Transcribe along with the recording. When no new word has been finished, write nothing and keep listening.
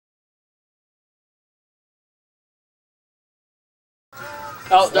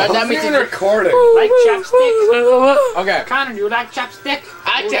Oh, that means it's recording. like chopstick. Okay. Connor, do you like chopstick?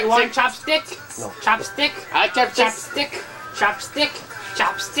 I like You want chopstick. chopstick? No. Chopstick? I like Chopstick? Chopstick?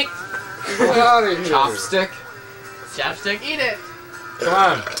 Chopstick? Get out of here. Chopstick. Chopstick, eat it. Come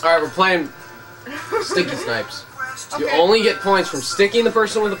on. Alright, we're playing Sticky Snipes. You Okay. only get points from sticking the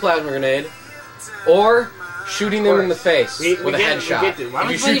person with a plasma grenade or shooting them in the face with a headshot.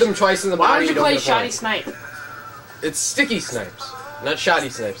 If you shoot them twice in the Why body, don't you you don't play get a Shoddy point. Snipe? It's Sticky Snipes, not Shoddy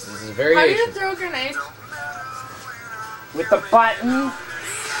Snipes. This is a How do you variation. throw grenades? With the button.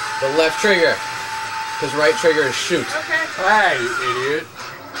 The left trigger, because right trigger is shoot. Okay. Hey, you idiot.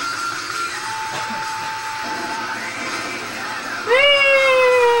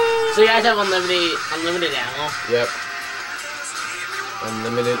 So you guys have unlimited ammo. Yep.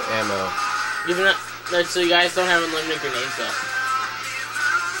 Unlimited ammo. Even so, you guys don't have unlimited grenades though.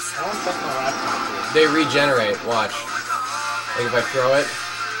 I don't trust my laptop. They regenerate. Watch. Like if I throw it.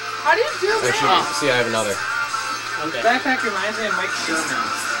 How do you do Actually, that? see, I have another. This Okay. backpack reminds me of Mike Sherman.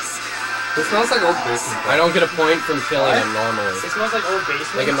 This smells like old basement. I don't get a point from killing him normally. It smells like old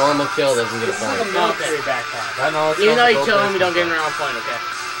basement. Like a normal kill doesn't get a This is like a point. military backpack. I know. Even though you kill him, you don't get an round point. Okay.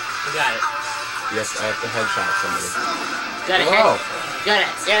 You got it. Yes, I have to headshot somebody. Got it. Oh. Got it.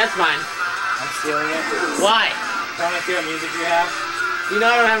 Yeah, that's mine. I'm stealing it. Why? Trying to see what music you have. You know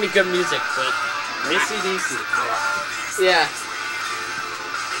I don't have any good music, but AC/DC. yeah.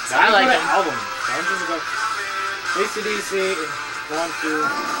 I like them. Album. Why don't you just go AC/DC, 1, 2.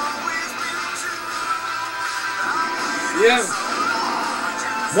 Yeah.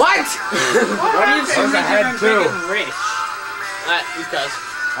 What? Why do you That was a head I'm too. freaking rich? Because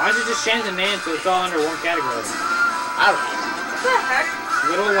Why don't you just change the name so it's all under one category? I don't know. What the heck?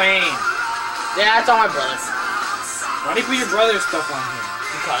 Little Wayne. Yeah, that's all my brother. Why do you put your brother's stuff on here?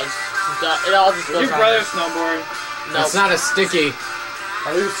 Because it all just Does goes your on brother there. snowboard? No. It's not a sticky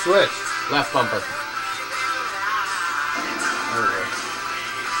How do you switch? left bumper.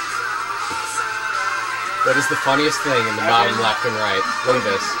 That is the funniest thing in the bottom left and right. Look at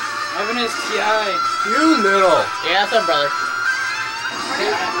this. Evan is T.I. You little. Yeah, that's my brother. How do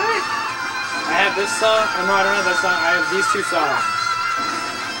you switch? I have this song. Oh, no, I don't have that song. I have these two songs.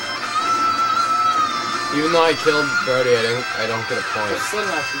 Even though I killed Brody, I don't get a point. What's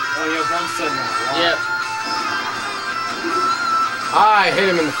Slipknot? Oh, you have one Slipknot. Wow. Yep. Ah, I hit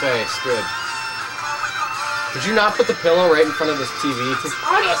him in the face. Good. Did you not put the pillow right in front of this TV?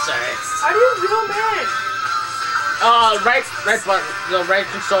 How do you, Oh, sorry. how do you zoom in? Right button, the right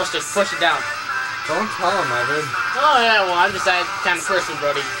control stick, push it down. Don't tell him, Evan. Oh yeah, well I'm just that kind of person,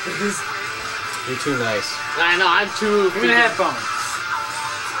 Brody. You're too nice. I know, I'm too. Give me the headphones.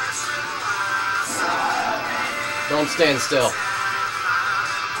 Don't stand still.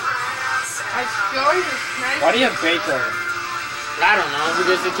 I feel like it's nice. Why do you have Beethoven? I don't know,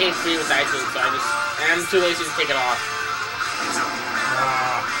 because it came free with iTunes, so I'm too lazy to take it off.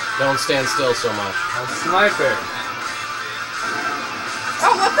 Don't stand still so much. I'm sniping.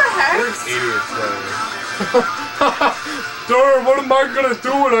 Oh, what the heck? You're an idiot, Dude, what am I gonna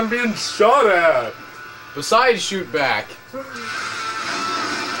do when I'm being shot at? Besides, shoot back.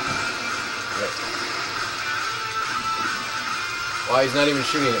 Why, he's not even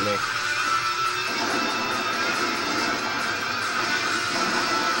shooting at me.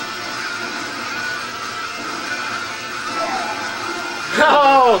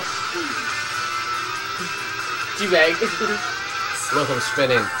 Oh! Teabag. Look, I'm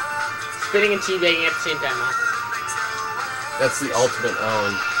spinning. Spinning and teabagging at the same time, huh? That's the ultimate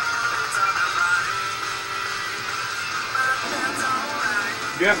own.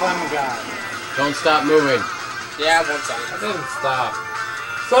 You have one God. Don't stop moving. Yeah, I have one song. I didn't stop.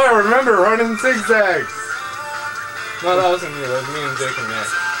 So I remember running zigzags. No, that wasn't you. That was me and Jake and Nick.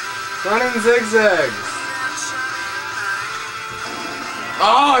 Running zigzags.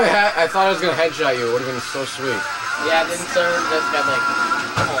 Oh, I thought I was gonna headshot you. It would have been so sweet. Yeah, then sir, just got like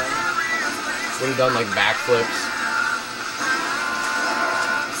home. Would have done like backflips.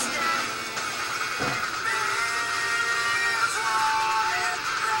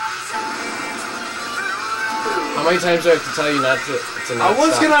 How many times do I have to tell you not to not I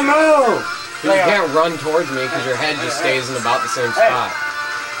was stop? gonna move. You can't run towards me because your head just stays in about the same spot.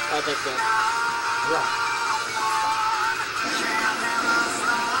 I think so.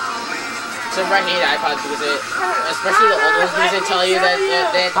 So I hate iPods because it, especially the old ones, because they tell you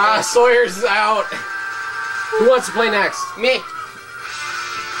that Ah, Sawyer's out. Who wants to play next? me.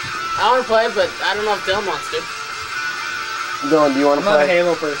 I want to play, but I don't know if Dylan wants to. Dylan, do you want I'm not a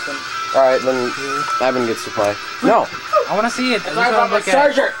Halo person. Alright, then Evan gets to play. No. I want to see it. Sorry about my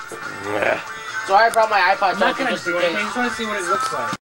charger. So I brought my iPod I'm not charger gonna just in do anything. I case. just want to see what it looks like.